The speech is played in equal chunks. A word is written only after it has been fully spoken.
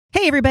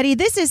Hey, everybody,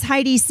 this is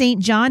Heidi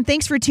St. John.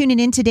 Thanks for tuning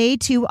in today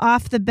to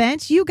Off the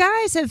Bench. You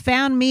guys have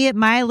found me at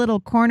my little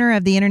corner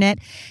of the internet.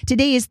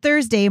 Today is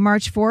Thursday,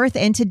 March 4th,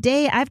 and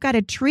today I've got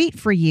a treat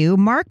for you.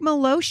 Mark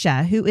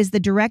Miloscia, who is the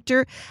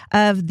director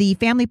of the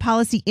Family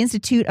Policy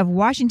Institute of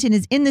Washington,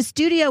 is in the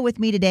studio with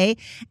me today,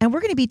 and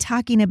we're going to be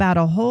talking about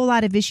a whole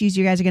lot of issues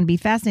you guys are going to be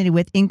fascinated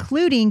with,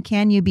 including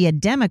can you be a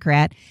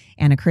Democrat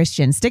and a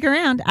Christian? Stick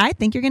around. I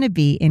think you're going to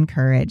be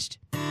encouraged.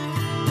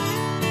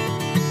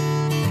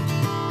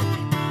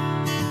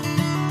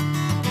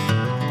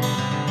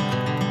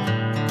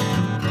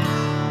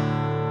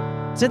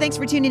 So thanks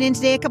for tuning in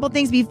today. A couple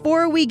things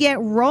before we get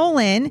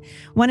rolling.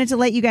 Wanted to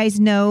let you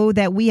guys know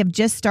that we have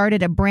just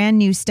started a brand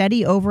new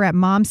study over at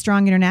Mom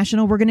Strong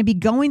International. We're going to be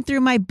going through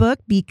my book,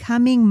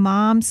 Becoming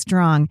Mom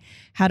Strong,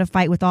 How to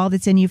Fight with All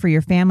That's in You for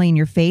Your Family and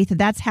Your Faith.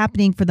 That's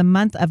happening for the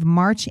month of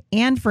March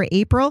and for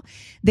April.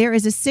 There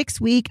is a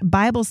 6-week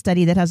Bible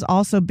study that has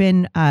also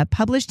been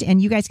published,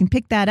 and you guys can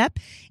pick that up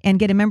and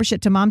get a membership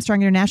to Mom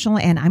Strong International,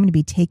 and I'm going to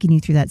be taking you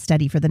through that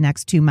study for the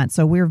next 2 months.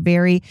 So we're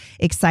very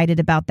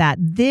excited about that.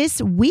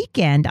 This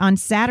weekend, on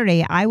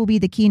Saturday, I will be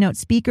the keynote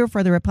speaker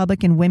for the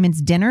Republican Women's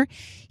Dinner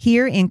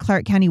here in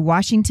Clark County,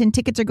 Washington.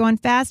 Tickets are going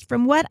fast.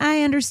 From what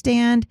I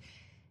understand,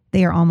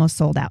 they are almost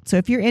sold out. So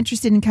if you're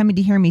interested in coming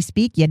to hear me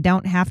speak, you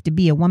don't have to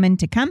be a woman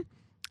to come.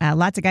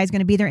 Lots of guys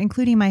going to be there,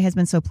 including my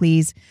husband. So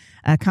please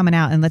coming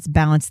out and let's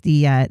balance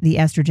the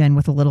estrogen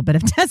with a little bit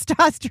of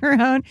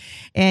testosterone.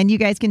 And you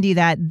guys can do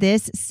that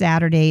this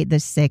Saturday, the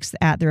 6th,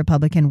 at the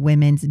Republican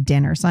Women's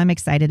Dinner. So I'm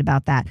excited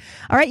about that.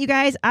 All right, you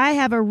guys, I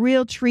have a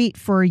real treat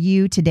for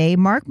you today.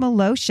 Mark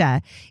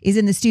Miloscia is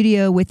in the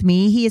studio with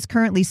me. He is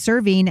currently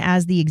serving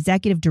as the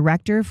executive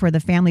director for the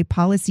Family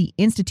Policy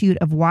Institute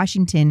of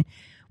Washington,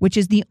 which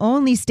is the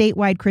only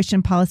statewide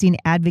Christian policy and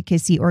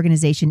advocacy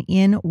organization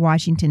in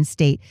Washington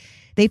state.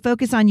 They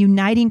focus on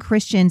uniting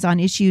Christians on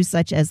issues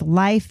such as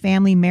life,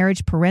 family,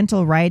 marriage,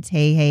 parental rights,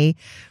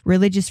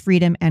 religious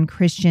freedom, and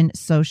Christian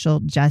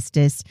social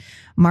justice.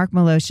 Mark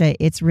Miloscia,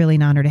 it's really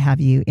an honor to have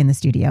you in the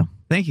studio.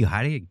 Thank you,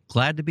 Heidi.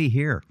 Glad to be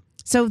here.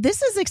 So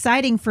this is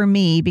exciting for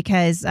me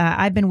because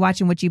I've been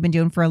watching what you've been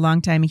doing for a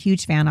long time. A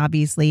huge fan,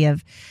 obviously,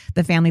 of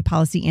the Family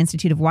Policy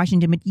Institute of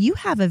Washington. But you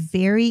have a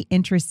very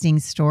interesting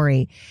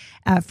story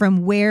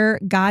from where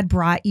God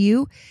brought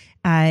you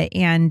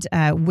and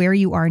where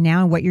you are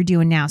now and what you're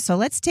doing now. So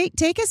let's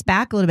take us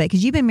back a little bit,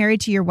 because you've been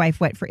married to your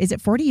wife, is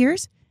it 40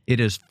 years? It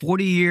is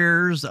 40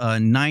 years,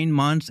 9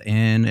 months,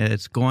 and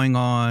it's going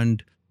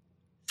on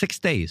 6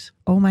 days.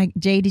 Oh my,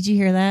 Jay, did you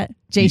hear that?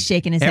 Jay's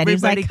shaking his head.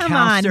 He's like, come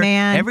on,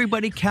 man.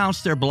 Everybody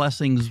counts their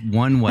blessings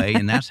one way,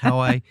 and that's how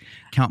I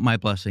count my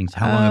blessings,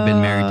 how long I've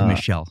been married to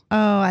Michelle.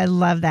 Oh, I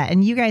love that.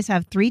 And you guys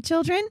have 3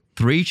 children?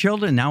 3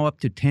 children, now up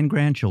to 10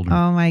 grandchildren.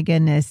 Oh, my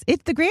goodness.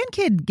 The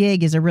grandkid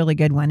gig is a really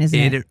good one, isn't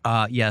it?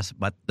 Yes,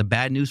 but the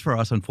bad news for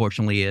us,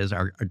 unfortunately, is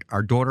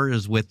our daughter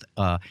is with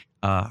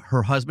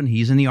her husband.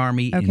 He's in the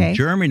Army in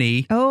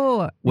Germany.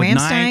 Oh,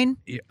 Ramstein?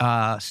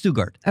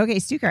 Stuttgart. Okay,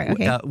 Stuttgart.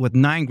 Okay. With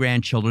 9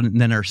 grandchildren.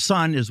 And then our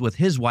son is with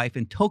his wife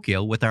in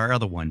Tokyo with our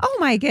other one. Oh,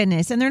 my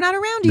goodness. And they're not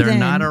around you They're then?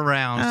 not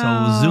around.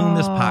 So Zoom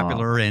is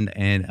popular and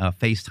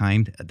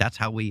FaceTime. That's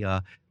how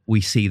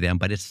we see them.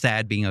 But it's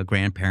sad being a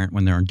grandparent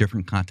when they're on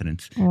different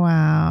continents.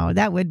 Wow,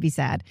 that would be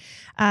sad.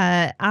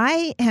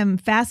 I am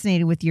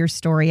fascinated with your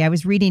story. I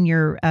was reading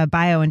your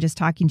bio and just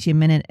talking to you a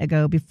minute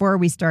ago before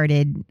we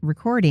started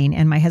recording,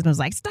 and my husband was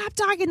like, stop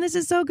talking. This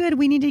is so good.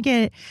 We need to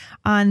get it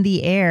on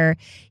the air.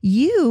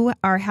 You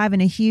are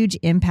having a huge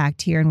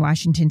impact here in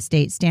Washington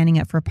state, standing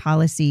up for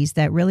policies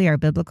that really are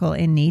biblical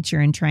in nature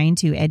and trying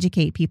to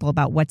educate people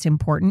about what's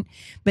important.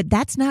 But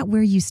that's not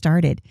where you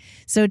started.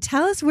 So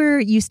tell us where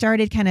you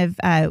started kind of,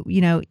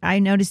 I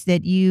noticed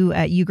that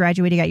you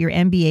graduated, got your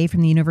MBA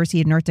from the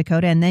University of North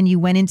Dakota, and then you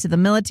went into the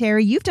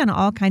military. You've done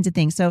all kinds of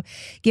things. So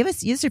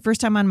this is your first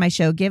time on my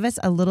show. Give us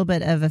a little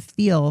bit of a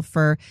feel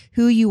for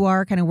who you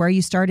are, kind of where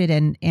you started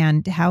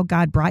and how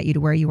God brought you to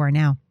where you are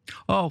now.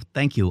 Oh,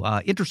 thank you.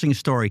 Interesting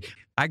story.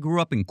 I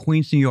grew up in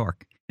Queens, New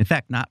York. In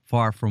fact, not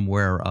far from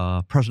where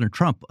President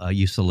Trump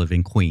used to live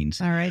in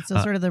Queens. All right.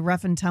 So sort of the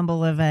rough and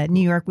tumble of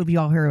New York. We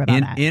all heard about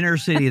that. Inner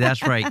city,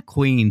 that's right.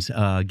 Queens,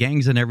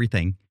 gangs and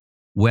everything.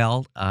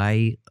 Well,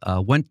 I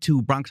went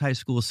to Bronx High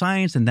School of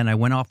Science, and then I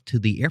went off to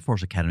the Air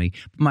Force Academy.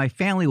 My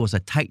family was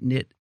a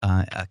tight-knit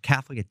a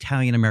Catholic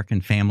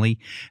Italian-American family,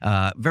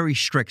 very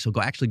strict. So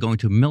going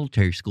to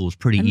military school is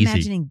pretty easy.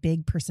 Imagining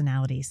big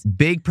personalities.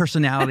 Big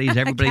personalities.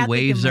 Everybody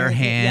waves their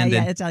hand.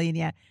 Yeah,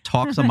 Italian,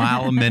 talks a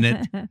mile a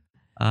minute.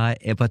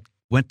 But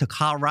went to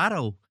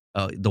Colorado,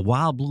 the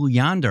Wild Blue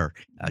Yonder,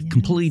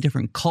 completely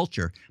different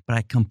culture. But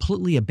I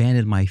completely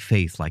abandoned my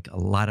faith like a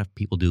lot of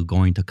people do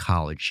going to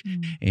college.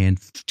 And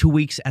 2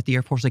 weeks at the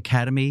Air Force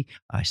Academy,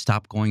 I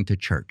stopped going to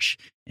church.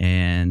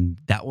 And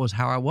that was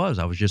how I was.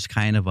 I was just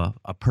kind of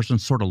a person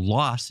sort of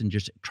lost and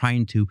just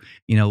trying to,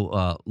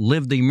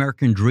 live the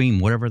American dream,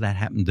 whatever that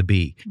happened to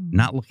be,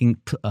 not looking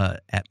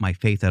at my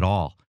faith at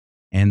all.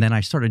 And then I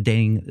started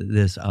dating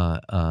this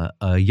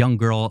a young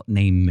girl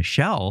named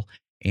Michelle.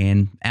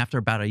 And after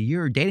about a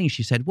year of dating,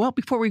 she said, well,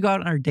 before we go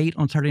out on our date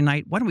on Saturday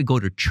night, why don't we go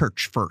to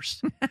church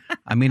first?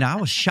 I mean, I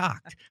was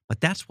shocked, but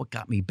that's what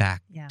got me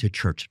back to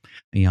church.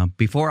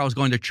 Before I was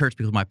going to church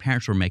because my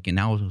parents were making,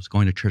 now I was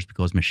going to church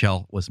because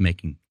Michelle was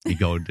making me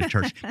go to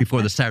church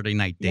before the Saturday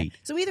night date.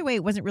 So either way,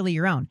 it wasn't really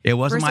your own. It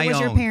wasn't my own.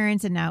 First it was your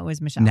parents, and now it was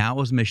Michelle. Now it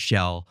was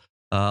Michelle.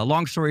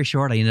 Long story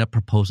short, I ended up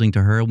proposing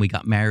to her, and we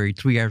got married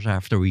 3 years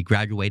after we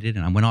graduated,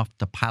 and I went off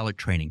to pilot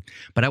training.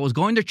 But I was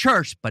going to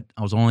church, but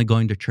I was only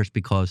going to church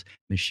because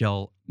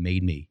Michelle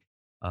made me.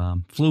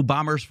 Flew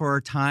bombers for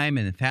a time,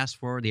 and then fast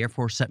forward, the Air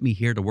Force sent me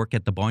here to work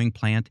at the Boeing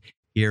plant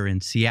here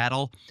in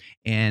Seattle.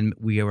 And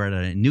we were at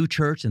a new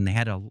church, and they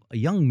had a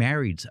young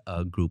marrieds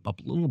group, a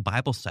little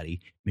Bible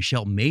study.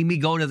 Michelle made me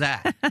go to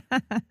that.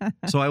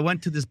 So I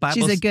went to this Bible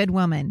study. She's a good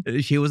woman.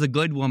 She was a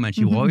good woman.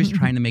 She was always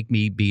trying to make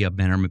me be a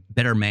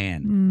better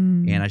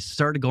man. And I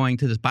started going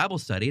to this Bible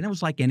study, and it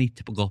was like any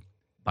typical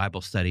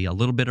Bible study, a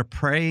little bit of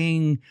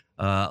praying,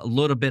 a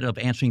little bit of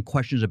answering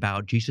questions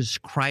about Jesus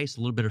Christ,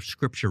 a little bit of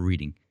scripture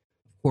reading.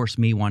 Of course,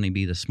 me wanting to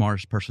be the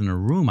smartest person in the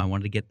room, I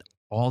wanted to get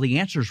all the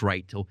answers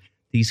right to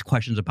these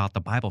questions about the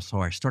Bible. So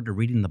I started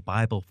reading the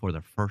Bible for the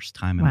first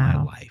time in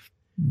my life.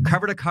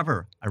 Cover to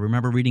cover. I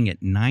remember reading it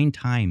 9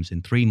 times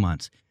in 3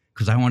 months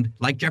because I wanted,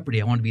 like Jeopardy,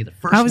 I wanted to be the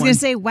first one. I was going to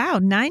say, wow,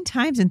 9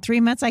 times in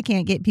 3 months? I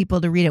can't get people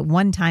to read it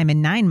one time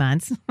in 9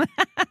 months.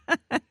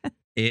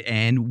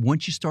 And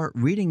once you start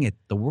reading it,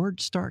 the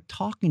words start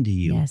talking to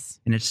you.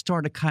 Yes. And it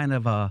started kind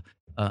of a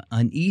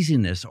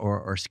uneasiness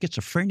or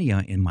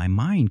schizophrenia in my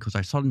mind because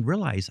I suddenly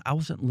realized I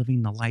wasn't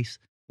living the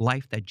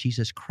life that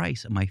Jesus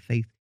Christ and my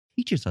faith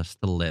teaches us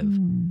to live.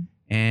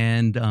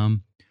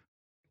 And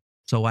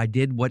so I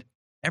did what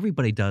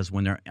everybody does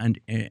when they're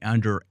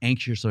under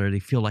anxious or they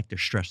feel like they're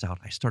stressed out.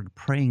 I started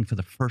praying for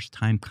the first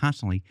time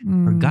constantly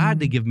for God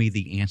to give me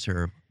the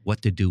answer of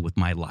what to do with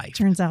my life.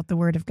 Turns out the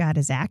Word of God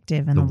is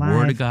active and alive. The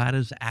Word of God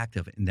is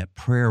active, and that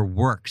prayer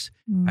works.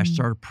 I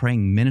started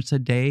praying minutes a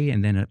day,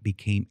 and then it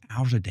became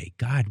hours a day.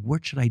 God,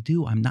 what should I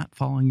do? I'm not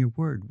following your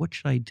Word. What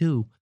should I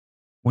do?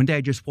 One day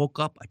I just woke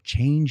up a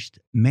changed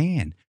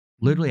man.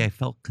 Literally, I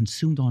felt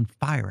consumed on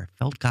fire. I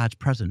felt God's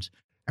presence.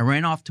 I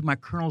ran off to my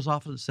colonel's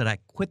office and said, I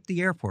quit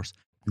the Air Force.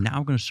 Now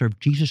I'm going to serve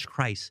Jesus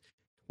Christ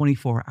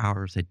 24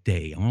 hours a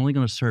day. I'm only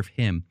going to serve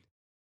him.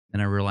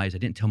 Then I realized I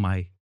didn't tell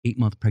my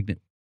 8-month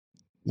pregnant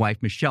wife,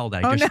 Michelle,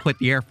 that I just quit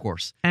the Air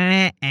Force.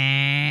 But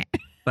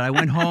I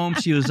went home.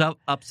 She was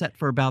upset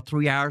for about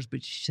 3 hours,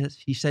 but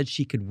she said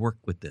she could work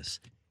with this.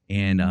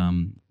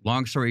 And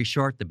long story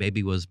short, the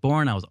baby was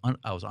born. I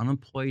was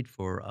unemployed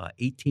for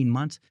 18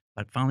 months,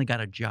 but finally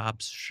got a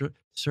job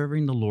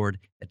serving the Lord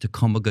at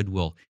Tacoma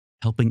Goodwill,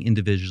 helping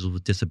individuals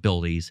with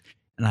disabilities.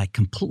 And I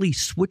completely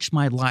switched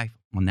my life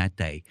on that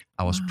day.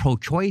 I was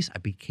pro-choice. I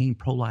became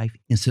pro-life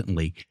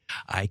instantly.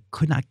 I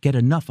could not get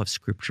enough of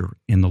Scripture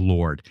in the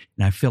Lord.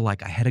 And I feel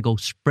like I had to go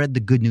spread the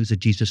good news of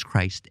Jesus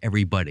Christ to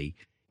everybody.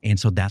 And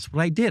so that's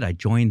what I did. I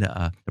joined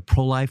the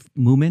pro-life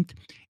movement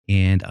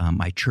and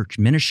my church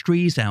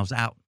ministries. And I was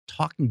out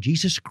talking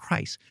Jesus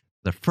Christ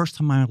the first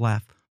time I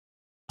laughed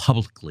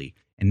publicly.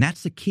 And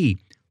that's the key.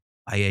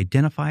 I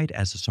identified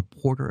as a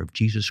supporter of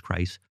Jesus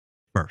Christ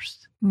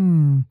first.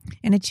 And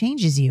it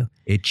changes you.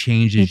 It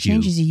changes you. It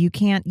changes you.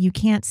 You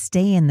can't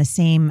stay in the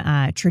same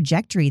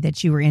trajectory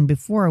that you were in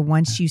before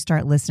once you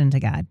start listening to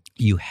God.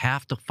 You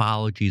have to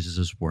follow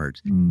Jesus'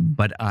 words.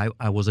 But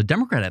I was a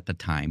Democrat at the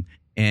time,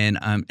 and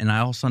I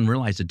all of a sudden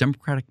realized the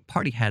Democratic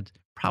Party had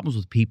problems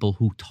with people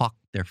who talk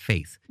their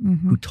faith,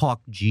 who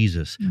talk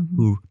Jesus,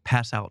 who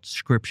pass out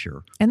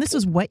Scripture. And this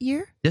was what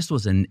year? This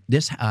was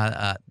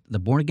the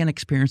born again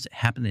experience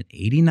happened in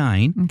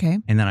 '89. Okay,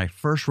 and then I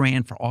first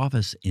ran for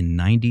office in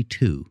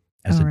 '92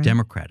 as a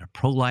Democrat, a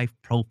pro-life,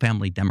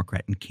 pro-family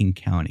Democrat in King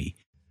County.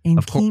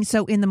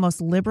 So in the most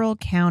liberal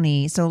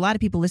county. So a lot of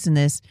people listening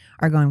to this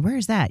are going, "Where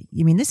is that?"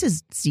 You mean this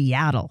is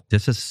Seattle?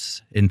 This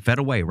is in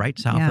Federal Way, right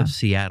south of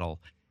Seattle.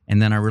 And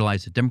then I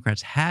realized that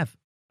Democrats have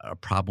a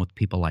problem with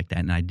people like that,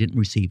 and I didn't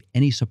receive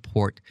any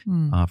support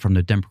from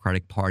the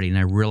Democratic Party. And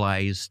I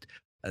realized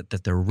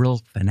that there are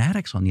real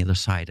fanatics on the other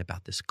side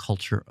about this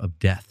culture of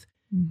death,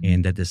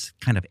 and that this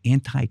kind of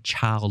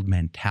anti-child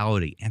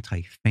mentality,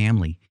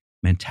 anti-family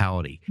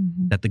mentality,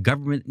 that the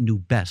government knew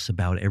best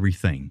about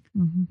everything.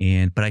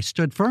 But I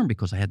stood firm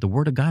because I had the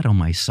Word of God on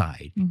my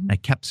side. I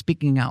kept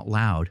speaking out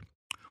loud.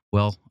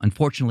 Well,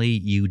 unfortunately,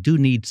 you do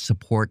need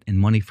support and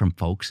money from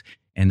folks.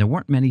 And there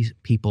weren't many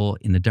people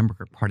in the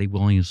Democrat Party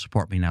willing to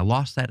support me. And I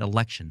lost that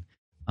election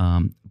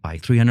by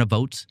 300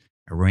 votes.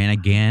 I ran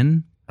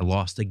again. I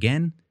lost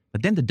again.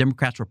 But then the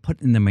Democrats were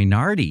put in the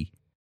minority.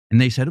 And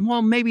they said,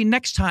 well, maybe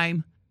next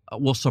time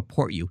we'll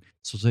support you.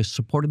 So they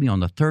supported me on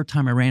the third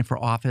time I ran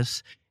for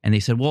office. And they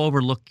said, we'll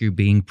overlook you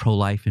being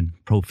pro-life and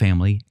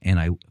pro-family. And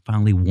I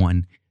finally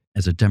won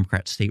as a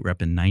Democrat state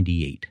rep in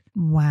 '98.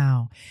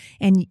 Wow.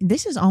 And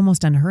this is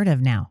almost unheard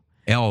of now.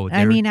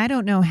 I mean, I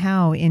don't know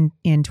how in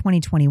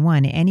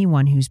 2021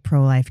 anyone who's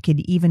pro-life could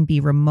even be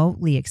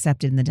remotely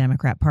accepted in the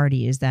Democrat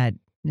Party. Is that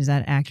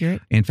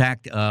accurate? In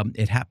fact,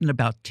 it happened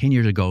about 10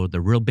 years ago, the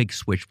real big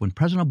switch when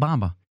President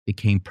Obama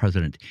became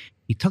president.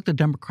 He took the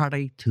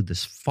Democratic to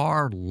this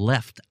far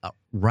left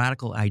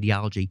radical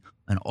ideology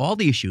on all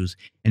the issues,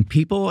 and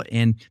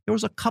there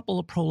was a couple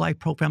of pro-life,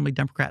 pro-family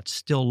Democrats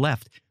still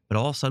left, but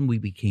all of a sudden we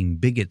became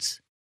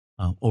bigots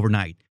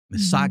overnight,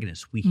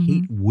 misogynists. We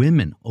hate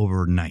women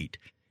overnight.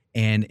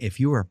 And if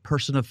you were a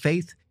person of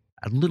faith,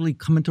 I'd literally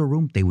come into a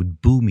room, they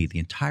would boo me. The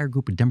entire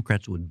group of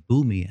Democrats would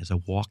boo me as I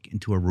walk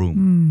into a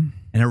room.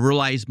 And I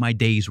realized my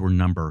days were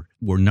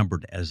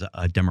numbered as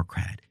a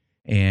Democrat.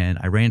 And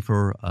I ran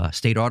for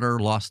state auditor,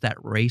 lost that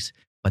race.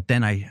 But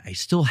then I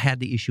still had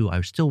the issue. I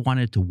still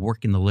wanted to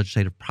work in the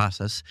legislative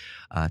process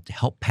to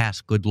help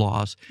pass good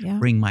laws,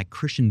 bring my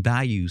Christian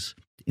values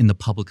in the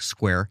public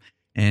square.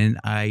 And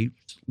I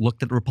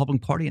looked at the Republican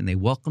Party, and they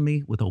welcomed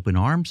me with open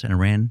arms. And I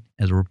ran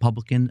as a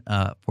Republican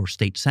for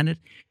state Senate.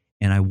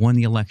 And I won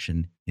the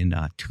election in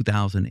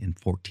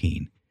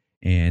 2014.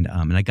 And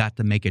I got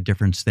to make a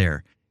difference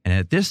there. And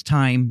at this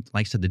time,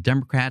 like I said, the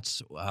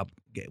Democrats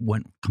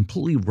went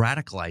completely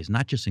radicalized,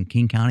 not just in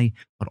King County,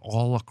 but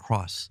all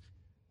across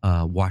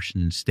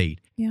Washington State.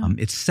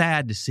 It's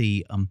sad to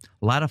see a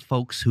lot of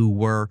folks who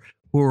were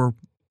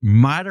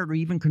moderate or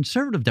even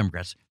conservative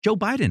Democrats. Joe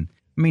Biden.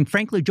 I mean,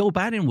 frankly, Joe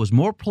Biden was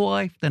more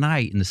pro-life than I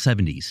in the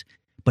 70s.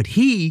 But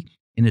he,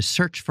 in his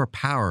search for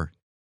power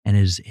and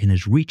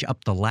his reach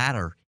up the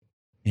ladder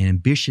and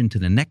ambition to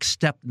the next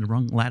step in the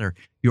rung ladder,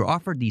 you're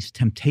offered these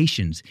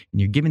temptations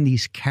and you're given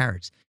these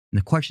carrots. And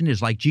the question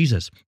is, like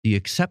Jesus, do you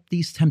accept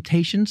these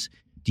temptations?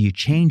 Do you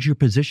change your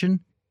position?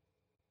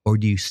 Or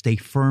do you stay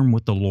firm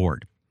with the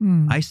Lord?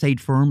 I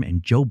stayed firm,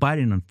 and Joe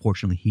Biden,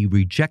 unfortunately, he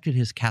rejected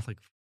his Catholic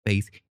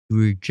faith. He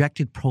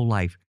rejected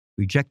pro-life,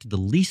 rejected the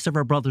least of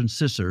our brothers and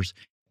sisters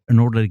in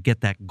order to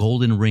get that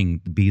golden ring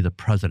to be the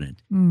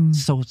president.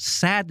 So it's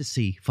sad to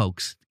see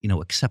folks,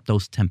 accept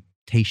those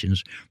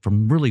temptations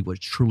from really what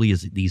truly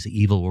is these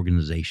evil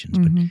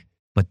organizations.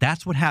 But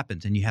that's what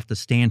happens, and you have to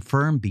stand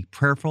firm, be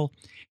prayerful,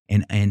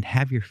 and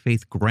have your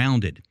faith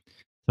grounded.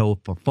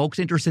 So for folks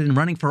interested in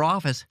running for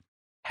office,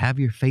 have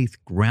your faith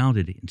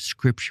grounded in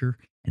Scripture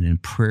and in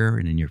prayer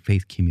and in your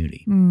faith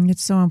community.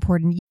 It's so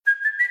important.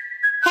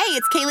 Hey,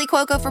 it's Kaylee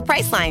Cuoco for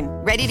Priceline.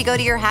 Ready to go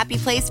to your happy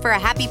place for a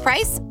happy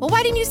price? Well,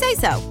 why didn't you say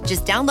so?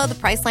 Just download the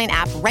Priceline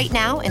app right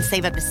now and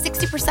save up to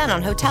 60%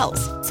 on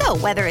hotels. So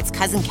whether it's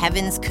Cousin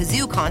Kevin's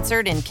Kazoo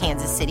Concert in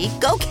Kansas City,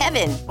 go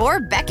Kevin, or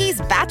Becky's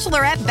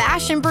Bachelorette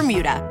Bash in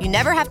Bermuda, you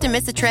never have to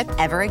miss a trip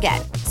ever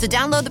again. So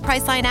download the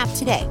Priceline app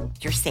today.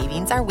 Your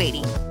savings are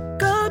waiting.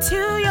 Go to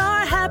your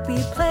happy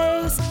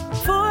place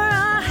for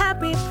a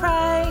happy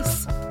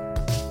price.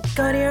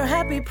 Go to your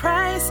happy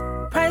price,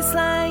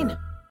 Priceline.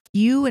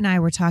 You and I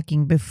were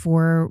talking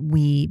before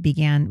we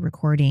began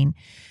recording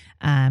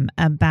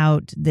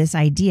about this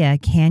idea,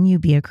 can you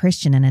be a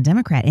Christian and a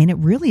Democrat? And it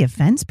really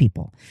offends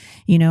people.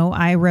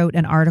 I wrote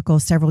an article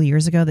several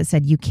years ago that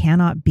said you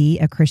cannot be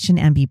a Christian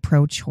and be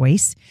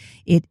pro-choice.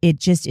 It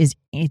just is,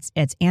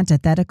 it's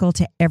antithetical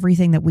to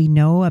everything that we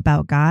know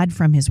about God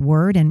from his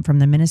word and from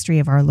the ministry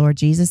of our Lord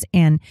Jesus.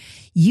 And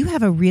you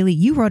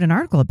wrote an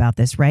article about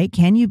this, right?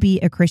 Can you be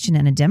a Christian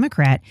and a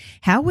Democrat?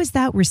 How was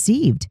that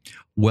received?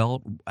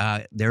 Well,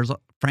 there's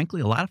frankly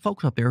a lot of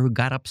folks up there who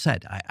got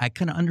upset. I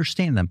kind of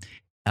understand them.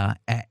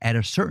 At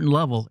a certain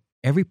level,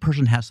 every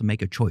person has to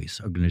make a choice.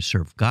 Are they going to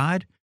serve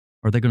God,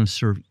 or are they going to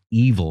serve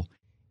evil?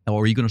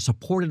 Or are you going to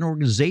support an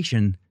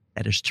organization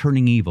that is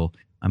turning evil?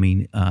 I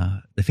mean,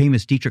 the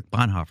famous Dietrich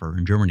Bonhoeffer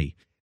in Germany.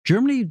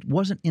 Germany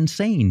wasn't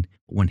insane.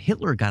 When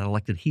Hitler got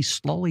elected, he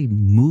slowly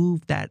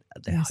moved the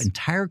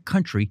entire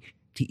country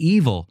to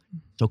evil.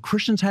 So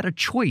Christians had a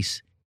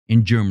choice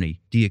in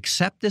Germany. Do you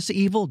accept this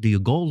evil? Do you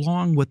go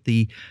along with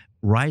the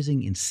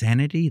rising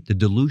insanity, the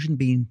delusion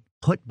being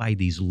put by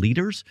these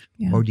leaders,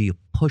 or do you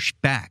push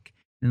back?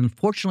 And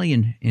unfortunately,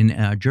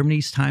 in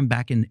Germany's time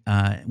back in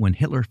when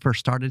Hitler first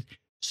started,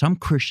 some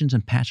Christians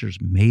and pastors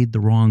made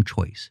the wrong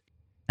choice.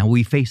 Now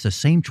we face the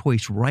same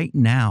choice right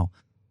now.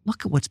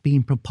 Look at what's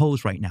being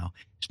proposed right now.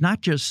 It's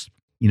not just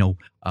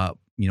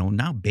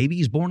now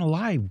babies born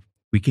alive,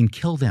 we can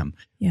kill them.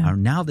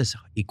 Now this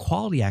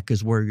Equality Act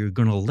is where you're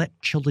going to let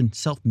children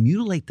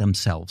self-mutilate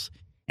themselves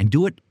and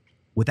do it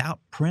without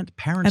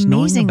parents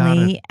knowing about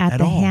it at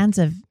the hands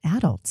of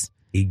adults.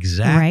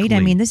 Exactly. Right? I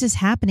mean, this is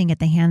happening at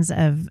the hands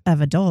of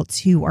adults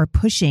who are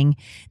pushing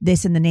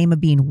this in the name of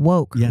being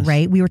woke,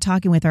 right? We were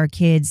talking with our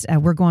kids.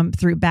 We're going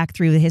back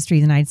through the history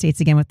of the United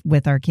States again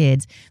with our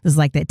kids. This is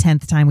like the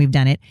 10th time we've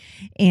done it.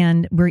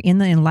 And we're in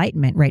the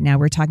Enlightenment right now.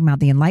 We're talking about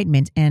the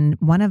Enlightenment. And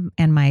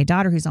my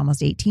daughter, who's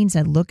almost 18,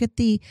 said, look at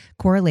the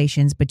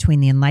correlations between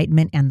the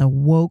Enlightenment and the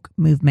woke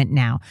movement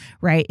now,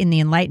 right? In the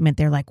Enlightenment,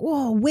 they're like,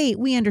 whoa, wait,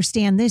 we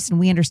understand this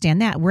and we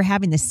understand that. We're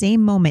having the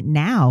same moment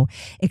now,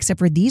 except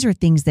for these are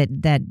things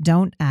that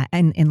don't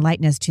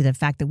enlighten us to the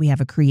fact that we have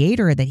a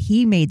creator, that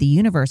he made the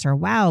universe, or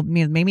wow,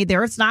 maybe the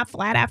earth's not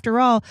flat after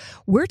all.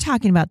 We're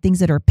talking about things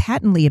that are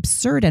patently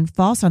absurd and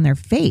false on their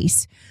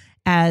face,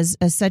 as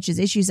such as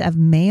issues of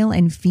male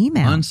and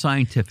female.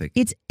 Unscientific.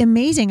 It's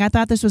amazing. I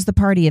thought this was the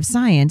party of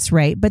science,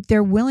 right? But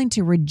they're willing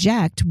to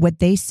reject what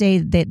they say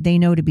that they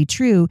know to be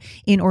true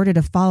in order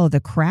to follow the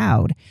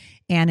crowd.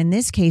 And in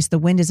this case, the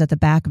wind is at the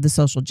back of the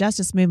social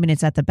justice movement.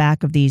 It's at the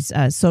back of these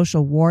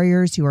social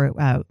warriors who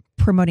are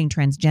promoting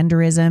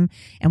transgenderism.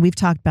 And we've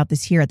talked about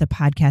this here at the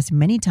podcast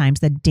many times,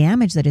 the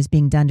damage that is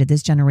being done to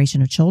this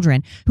generation of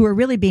children who are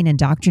really being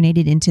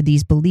indoctrinated into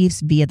these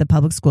beliefs via the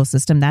public school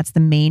system. That's the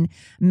main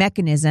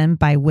mechanism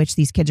by which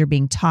these kids are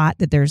being taught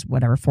that there's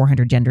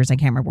 400 genders. I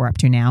can't remember what we're up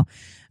to now.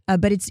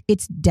 But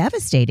it's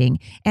devastating.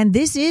 And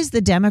this is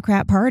the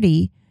Democrat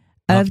Party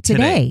of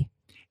today.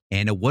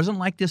 And it wasn't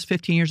like this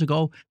 15 years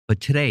ago. But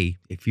today,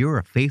 if you're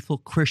a faithful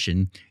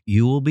Christian,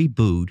 you will be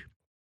booed.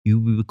 You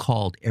will be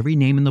called every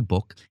name in the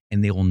book,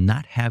 and they will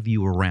not have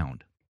you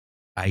around.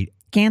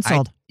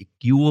 Canceled.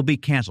 You will be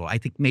canceled. I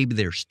think maybe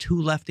there's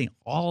 2 left in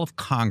all of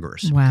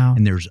Congress. Wow.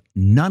 And there's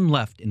none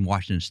left in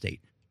Washington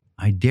State.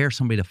 I dare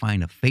somebody to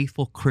find a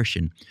faithful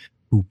Christian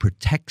who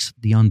protects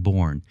the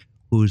unborn,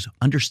 who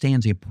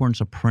understands the importance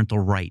of parental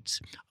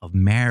rights, of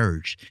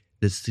marriage,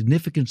 the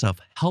significance of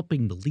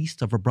helping the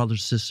least of our brothers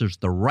and sisters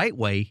the right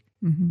way,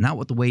 not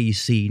with the way you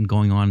see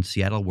going on in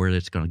Seattle, where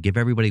it's going to give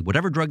everybody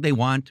whatever drug they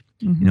want.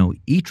 You know,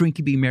 eat, drink,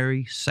 and be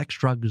merry, sex,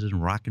 drugs,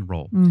 and rock and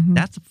roll.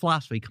 That's a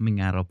philosophy coming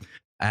out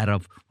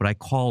of what I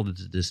call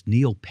this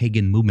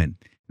neo-pagan movement,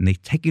 and they've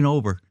taken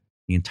over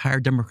the entire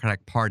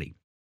Democratic Party.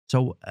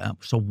 So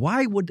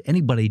why would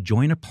anybody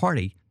join a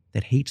party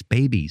that hates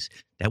babies,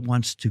 that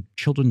wants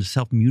children to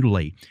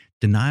self-mutilate,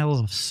 denial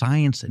of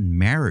science and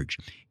marriage,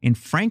 and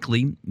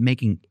frankly,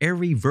 making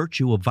every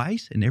virtue a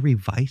vice and every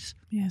vice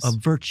a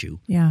virtue?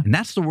 Yeah. And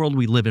that's the world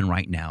we live in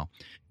right now.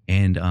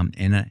 And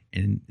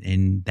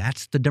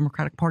that's the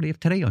Democratic Party of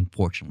today,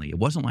 unfortunately. It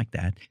wasn't like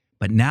that.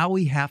 But now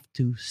we have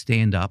to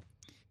stand up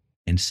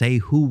and say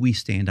who we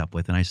stand up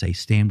with. And I say,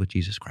 stand with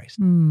Jesus Christ.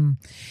 And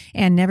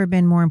never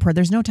been more important.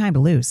 There's no time to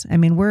lose. I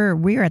mean,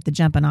 we're at the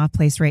jumping off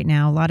place right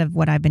now. A lot of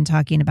what I've been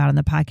talking about on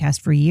the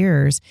podcast for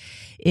years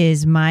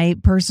is my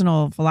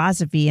personal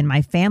philosophy and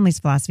my family's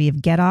philosophy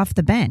of get off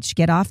the bench,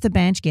 get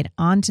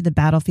onto the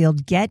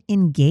battlefield, get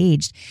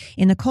engaged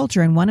in the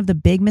culture. And one of the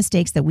big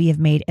mistakes that we have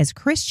made as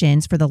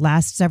Christians for the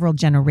last several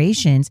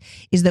generations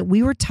is that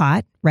we were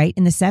taught, right,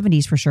 in the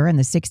 70s for sure, in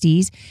the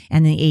 60s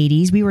and the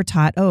 80s, we were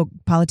taught,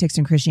 politics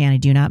and Christianity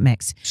do not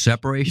mix.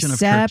 Separation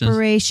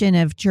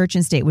of church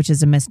and state, which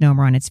is a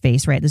misnomer on its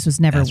face, right? This was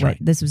never That's right.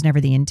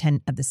 the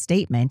intent of the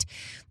statement.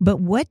 But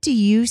what do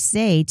you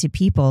say to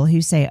people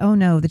who say, oh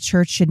no, the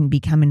church shouldn't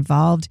become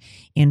involved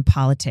in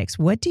politics?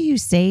 What do you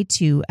say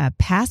to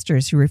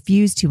pastors who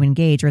refuse to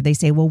engage, or they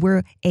say, well,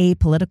 we're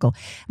apolitical?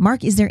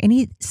 Mark, is there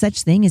any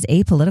such thing as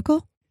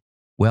apolitical?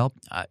 Well,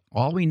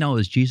 all we know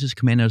is Jesus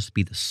commanded us to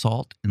be the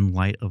salt and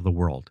light of the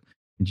world.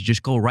 And you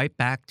just go right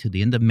back to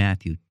the end of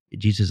Matthew,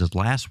 Jesus'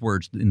 last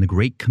words in the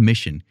Great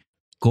Commission: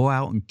 go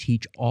out and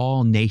teach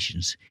all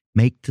nations,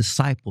 make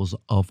disciples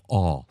of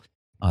all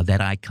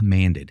that I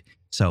commanded.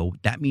 So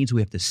that means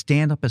we have to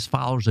stand up as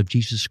followers of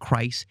Jesus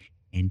Christ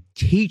and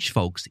teach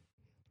folks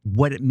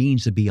what it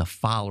means to be a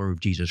follower of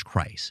Jesus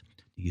Christ.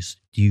 Do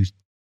you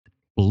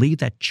believe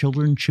that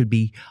children should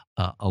be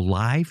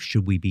alive?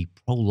 Should we be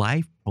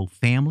pro-life,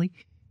 pro-family?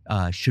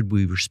 Should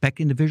we respect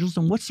individuals?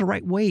 And what's the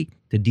right way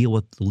to deal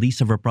with the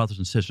least of our brothers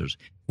and sisters?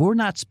 If we're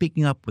not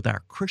speaking up with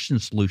our Christian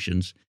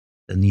solutions,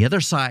 then the other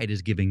side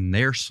is giving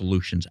their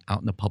solutions out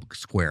in the public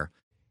square.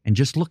 And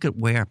just look at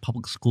where our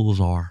public schools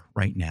are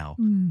right now.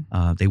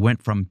 They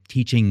went from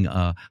teaching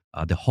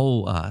the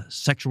whole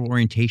sexual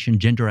orientation,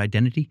 gender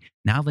identity.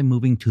 Now they're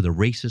moving to the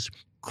racist,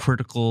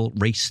 critical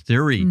race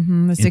theory.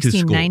 The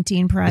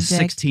 1619 project. The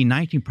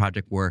 1619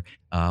 project,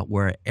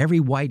 where every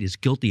white is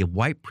guilty of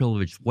white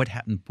privilege. What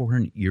happened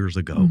 400 years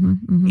ago,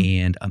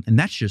 and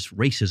that's just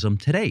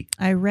racism today.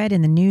 I read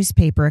in the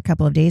newspaper a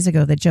couple of days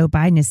ago that Joe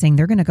Biden is saying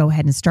they're going to go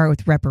ahead and start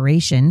with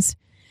reparations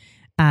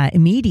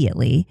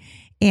immediately.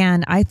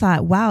 And I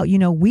thought, wow,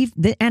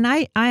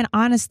 I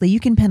honestly, you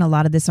can pin a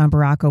lot of this on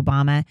Barack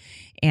Obama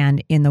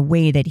and in the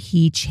way that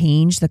he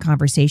changed the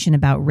conversation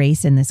about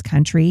race in this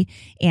country,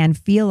 and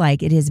feel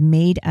like it has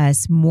made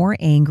us more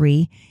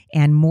angry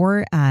and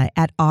more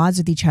at odds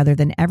with each other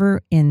than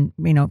ever in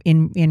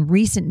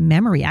recent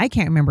memory. I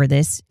can't remember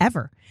this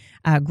ever.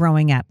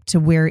 Growing up to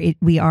where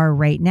we are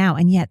right now.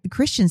 And yet the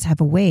Christians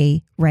have a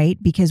way,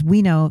 right? Because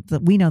we know the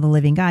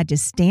living God, to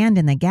stand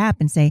in the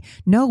gap and say,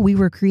 no, we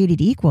were created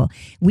equal.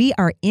 We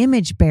are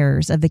image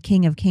bearers of the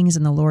King of Kings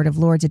and the Lord of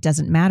Lords. It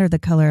doesn't matter the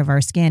color of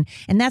our skin.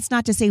 And that's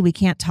not to say we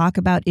can't talk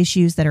about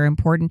issues that are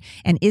important.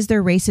 And is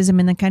there racism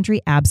in the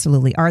country?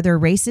 Absolutely. Are there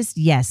racists?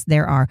 Yes,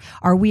 there are.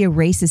 Are we a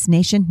racist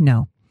nation?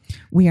 No.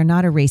 We are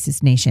not a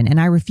racist nation,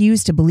 and I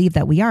refuse to believe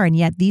that we are. And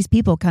yet these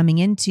people coming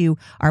into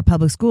our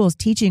public schools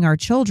teaching our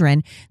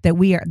children that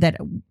we are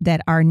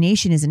that our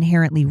nation is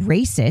inherently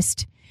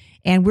racist,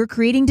 and we're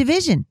creating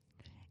division.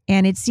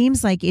 And it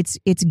seems like it's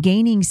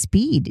gaining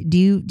speed.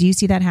 Do you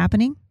see that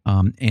happening?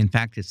 In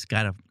fact, it's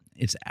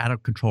out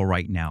of control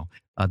right now.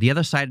 The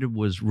other side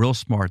was real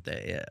smart.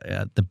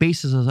 The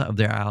basis of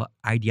their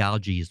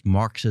ideology is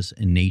Marxist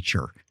in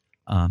nature.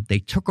 They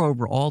took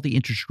over all the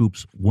interest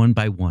groups one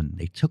by one.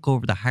 They took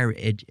over the higher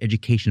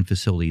education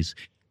facilities.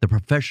 the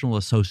professional The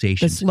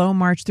associations. slow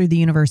march through the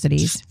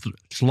universities.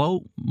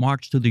 Slow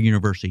march to the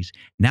universities.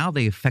 Now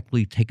they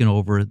effectively taken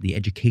over the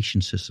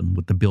education system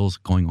with the bills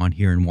going on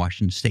here in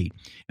Washington State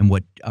and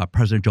what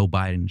President Joe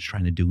Biden is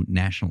trying to do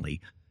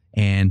nationally.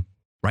 And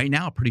right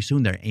now, pretty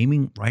soon, they're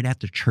aiming right at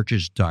the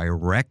churches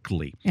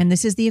directly. And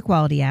this is the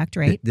Equality Act,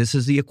 right? This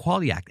is the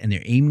Equality Act, and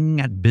they're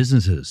aiming at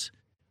businesses.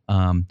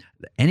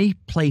 Any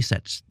place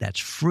that's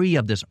free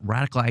of this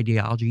radical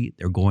ideology,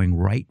 they're going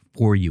right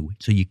for you.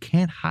 So you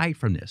can't hide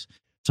from this.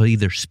 So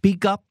either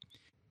speak up,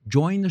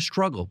 join the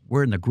struggle.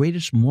 We're in the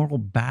greatest moral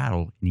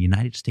battle in the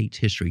United States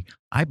history.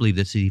 I believe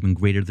this is even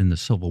greater than the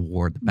Civil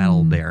War, the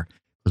battle there.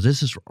 Because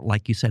this is,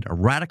 like you said, a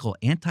radical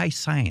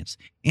anti-science,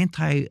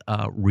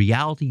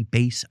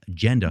 anti-reality-based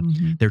agenda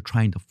they're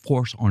trying to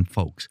force on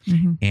folks.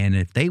 And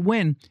if they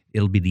win,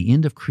 it'll be the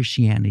end of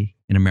Christianity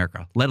in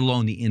America, let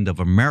alone the end of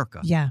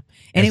America. Yeah.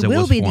 And it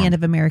will be the end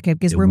of America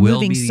because we're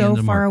moving so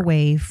far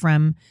away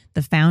from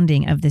the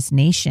founding of this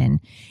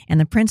nation and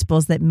the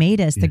principles that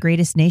made us the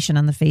greatest nation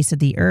on the face of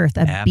the earth,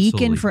 a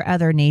beacon for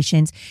other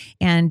nations.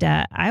 And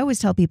I always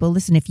tell people,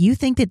 listen, if you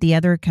think that the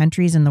other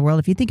countries in the world,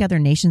 if you think other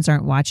nations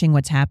aren't watching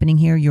what's happening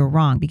here, you're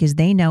wrong, because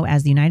they know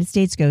as the United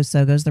States goes,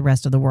 so goes the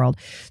rest of the world.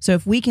 So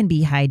if we can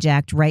be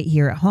hijacked right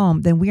here at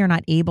home, then we are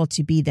not able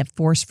to be the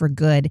force for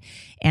good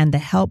and the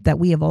help that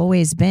we have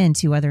always been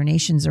to other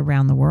nations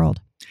around the world.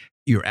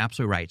 You're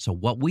absolutely right. So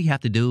what we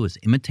have to do is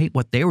imitate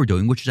what they were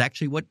doing, which is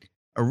actually what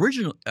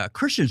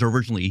Christians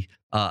originally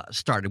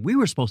started. We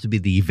were supposed to be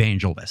the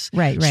evangelists.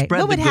 Right.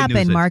 What would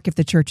happen, Mark, if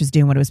the church was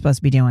doing what it was supposed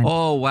to be doing?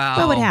 Oh, wow.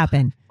 What would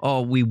happen? Oh,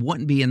 we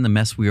wouldn't be in the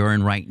mess we are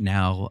in right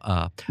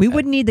now. We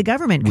wouldn't need the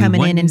government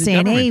coming in and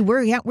saying, "Hey,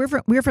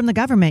 we're from the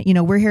government. You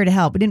know, we're here to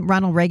help." Didn't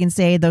Ronald Reagan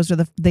say those are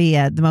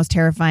the most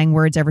terrifying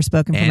words ever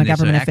spoken from a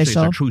government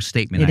official? It's a true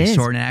statement. I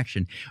saw it in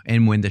action.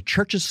 And when the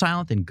church is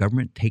silent, then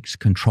government takes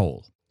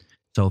control.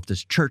 So if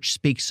this church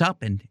speaks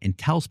up and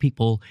tells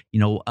people,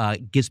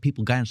 gives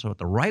people guidance about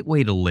the right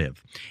way to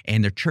live,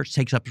 and the church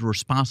takes up the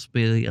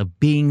responsibility of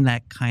being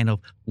that kind of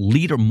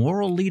leader,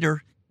 moral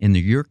leader in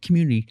your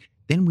community,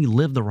 then we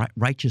live the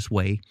righteous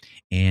way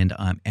and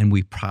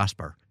we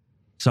prosper.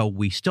 So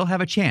we still have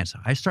a chance.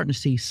 I'm starting to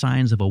see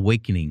signs of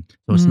awakening.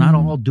 So it's not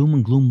all doom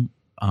and gloom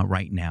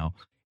right now.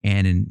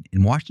 And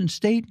in Washington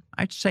State,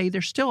 I'd say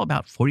there's still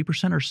about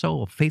 40% or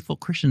so of faithful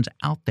Christians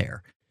out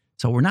there.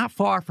 So we're not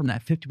far from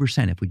that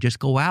 50% if we just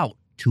go out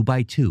 2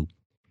 by 2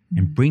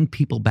 and bring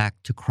people back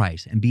to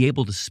Christ and be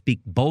able to speak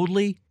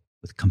boldly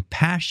with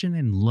compassion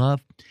and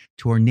love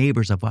to our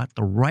neighbors about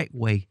the right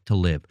way to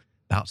live,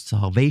 about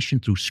salvation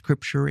through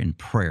Scripture and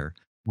prayer.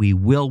 We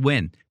will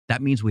win.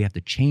 That means we have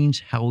to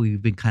change how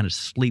we've been kind of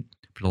asleep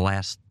for the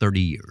last 30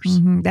 years.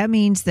 That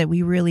means that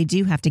we really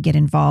do have to get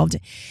involved.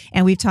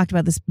 And we've talked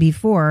about this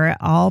before.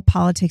 All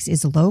politics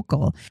is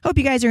local. Hope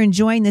you guys are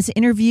enjoying this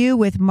interview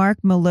with Mark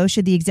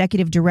Miloscia, the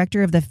Executive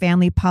Director of the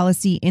Family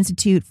Policy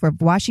Institute for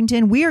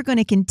Washington. We are going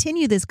to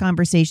continue this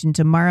conversation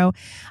tomorrow.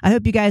 I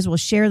hope you guys will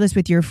share this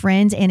with your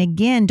friends. And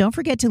again, don't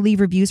forget to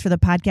leave reviews for the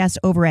podcast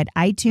over at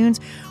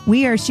iTunes.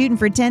 We are shooting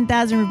for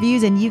 10,000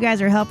 reviews, and you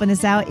guys are helping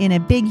us out in a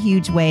big,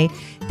 huge way.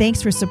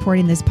 Thanks for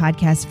supporting this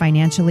podcast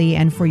financially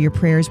and for your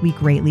prayers. We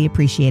greatly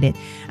appreciate it.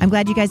 I'm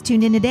glad you guys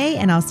tuned in today,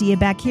 and I'll see you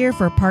back here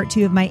for part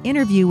 2 of my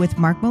interview with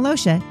Mark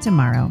Miloscia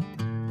tomorrow.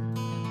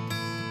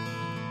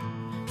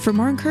 For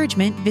more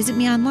encouragement, visit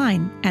me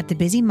online at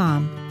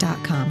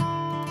thebusymom.com.